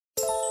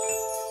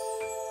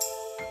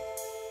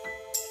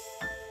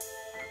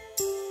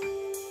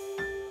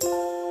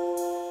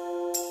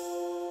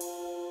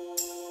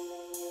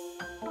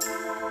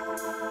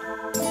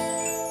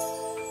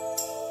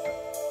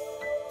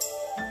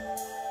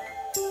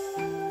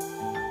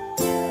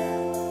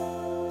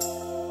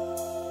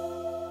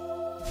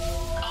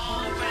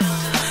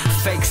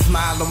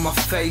smile on my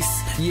face,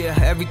 yeah,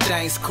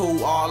 everything's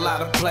cool, all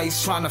out of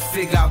place. Trying to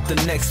figure out the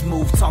next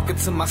move, talking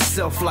to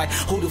myself like,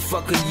 who the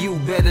fuck are you?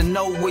 Better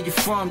know where you're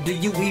from, do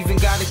you even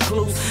got a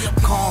clue? I'm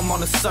calm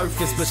on the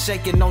surface, but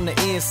shaking on the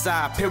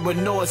inside.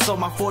 Paranoid, so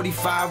my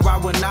 45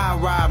 ride when I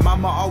ride.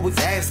 Mama always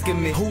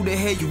asking me, who the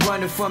hell you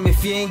running from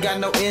if you ain't got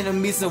no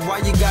enemies? And why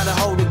you gotta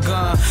hold a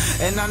gun?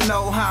 And I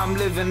know how I'm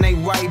living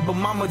ain't right, but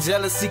mama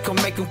jealousy can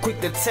make them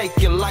quick to take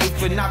your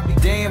life. And I'll be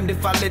damned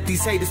if I let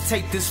these haters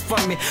take this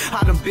from me.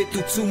 I done been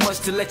through too much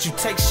to let you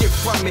take shit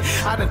from me.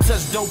 I done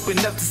touched dope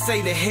enough to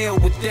say the hell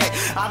with that.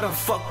 I done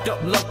fucked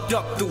up, lucked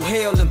up through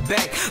hell and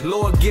back.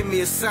 Lord, give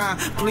me a sign,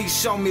 please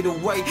show me the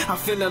way. I'm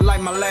feeling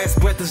like my last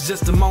breath is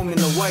just a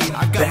moment away.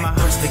 I got back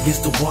pressed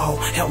against the wall,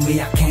 help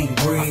me, I can't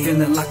breathe. I'm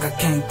feeling like I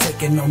can't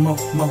take it no more.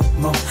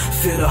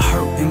 Feel the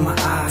hurt in my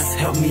eyes,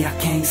 help me, I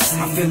can't see.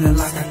 I'm feeling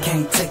like I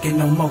can't take it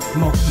no more.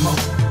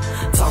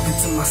 Talking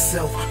to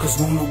myself, cause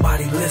won't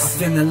nobody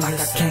listen. I'm feeling like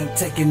I can't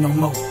take it no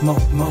more.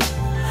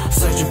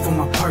 Searching for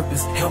my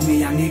purpose, help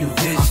me, I need a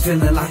vision. I'm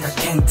feeling like I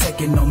can't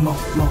take it no more.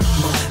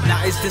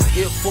 Now is this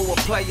it for a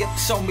player?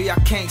 Show me I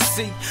can't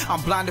see. I'm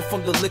blinded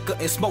from the liquor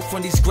and smoke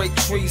from these great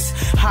trees.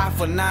 High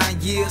for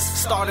 9 years,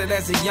 started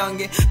as a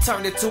youngin',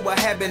 turned it to a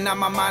habit, now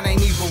my mind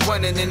ain't even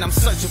running. And I'm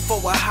searching for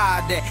a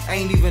high that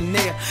ain't even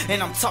there.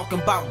 And I'm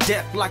talking about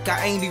death like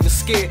I ain't even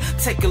scared.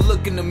 Take a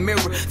look in the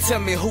mirror, tell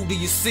me who do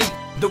you see?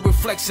 The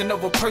reflection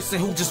of a person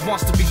who just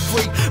wants to be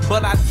free.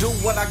 But I do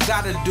what I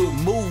gotta do,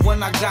 move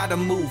when I gotta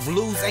move.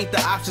 Lose ain't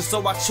the option,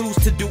 so I choose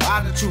to do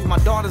all the truth. My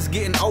daughter's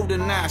getting older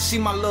now, she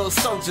my little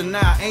soldier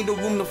now. Ain't no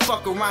room to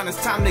fuck around,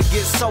 it's time to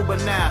get sober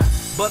now.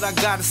 But I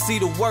gotta see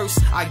the worst,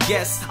 I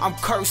guess. I'm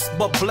cursed,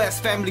 but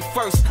blessed, family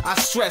first. I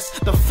stress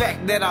the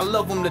fact that I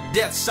love them to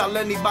death. Shall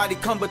anybody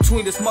come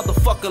between this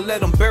motherfucker, let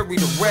them bury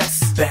the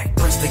rest. Back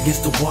pressed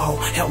against the wall,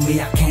 help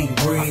me, I can't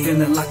breathe. I'm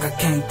feeling like I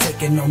can't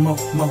take it no more.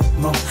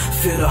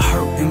 Feel the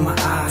hurt in my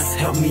eyes,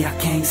 help me, I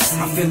can't see.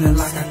 I'm feeling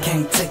like I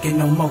can't take it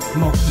no more.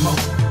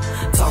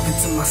 Talking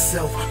to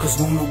myself, cause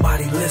won't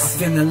nobody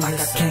listen. I'm feeling like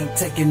I can't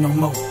take it no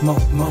more.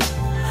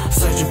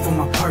 Searching for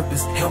my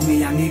purpose, help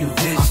me, I need a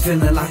vision. I'm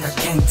feeling like I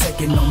can't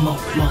take it no more.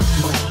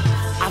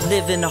 I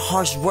live in a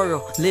harsh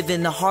world, live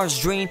in a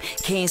harsh dream.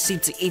 Can't seem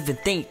to even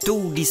think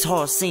through these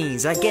hard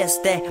scenes. I guess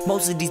that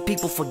most of these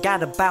people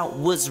forgot about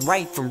what's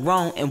right from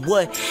wrong and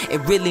what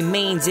it really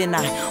means. And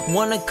I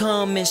wanna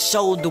come and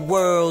show the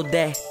world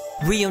that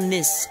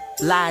realness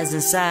lies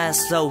inside.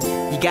 So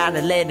you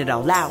gotta let it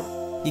all out.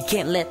 You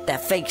can't let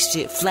that fake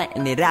shit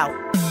flatten it out.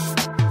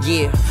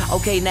 Yeah,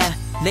 okay now,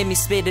 let me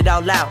spit it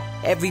all out.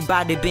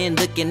 Everybody been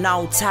looking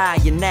all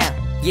tired now.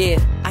 Yeah,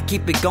 I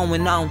keep it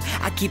going on,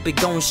 I keep it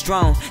going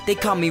strong. They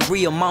call me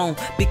Real Moan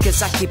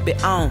because I keep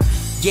it on.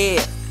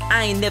 Yeah,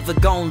 I ain't never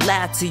gonna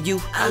lie to you.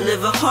 I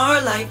live a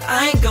hard life,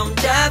 I ain't gonna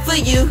die for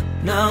you.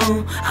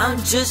 No, I'm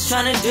just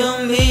trying to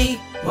do me.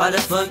 Why the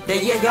fuck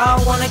that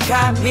y'all wanna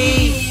cop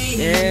me?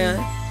 Yeah,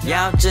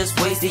 y'all just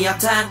wasting your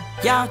time.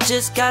 Y'all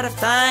just gotta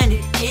find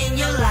it in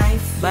your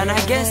life. But I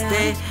guess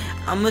that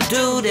I'ma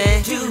do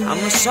that.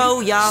 I'ma show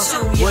y'all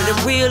what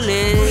it real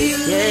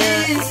is.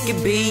 Yeah, I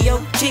can be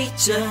your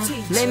teacher.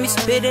 Let me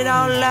spit it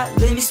all out,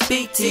 let me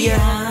speak to ya.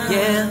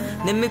 Yeah,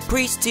 let me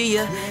preach to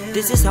ya.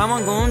 This is how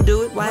I'm gonna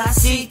do it while I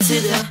see to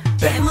the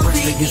back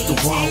pressed against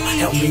the wall,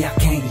 help me, I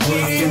can't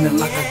breathe. I'm feeling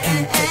like I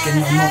can't take it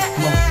no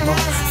more.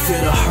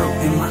 Feel the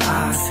hurt in my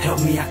eyes, help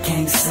me, I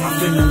can't see. I'm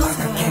feeling like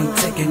I can't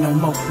take it no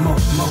more.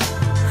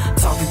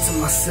 Talking to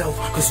myself,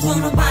 cause won't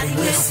nobody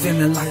listen. I'm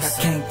feeling like I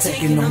can't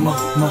take it no more.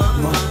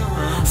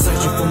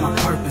 Searching for my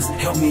purpose,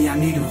 help me, I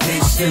need a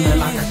vision. I'm feeling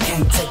like I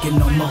can't take it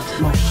no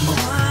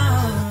more.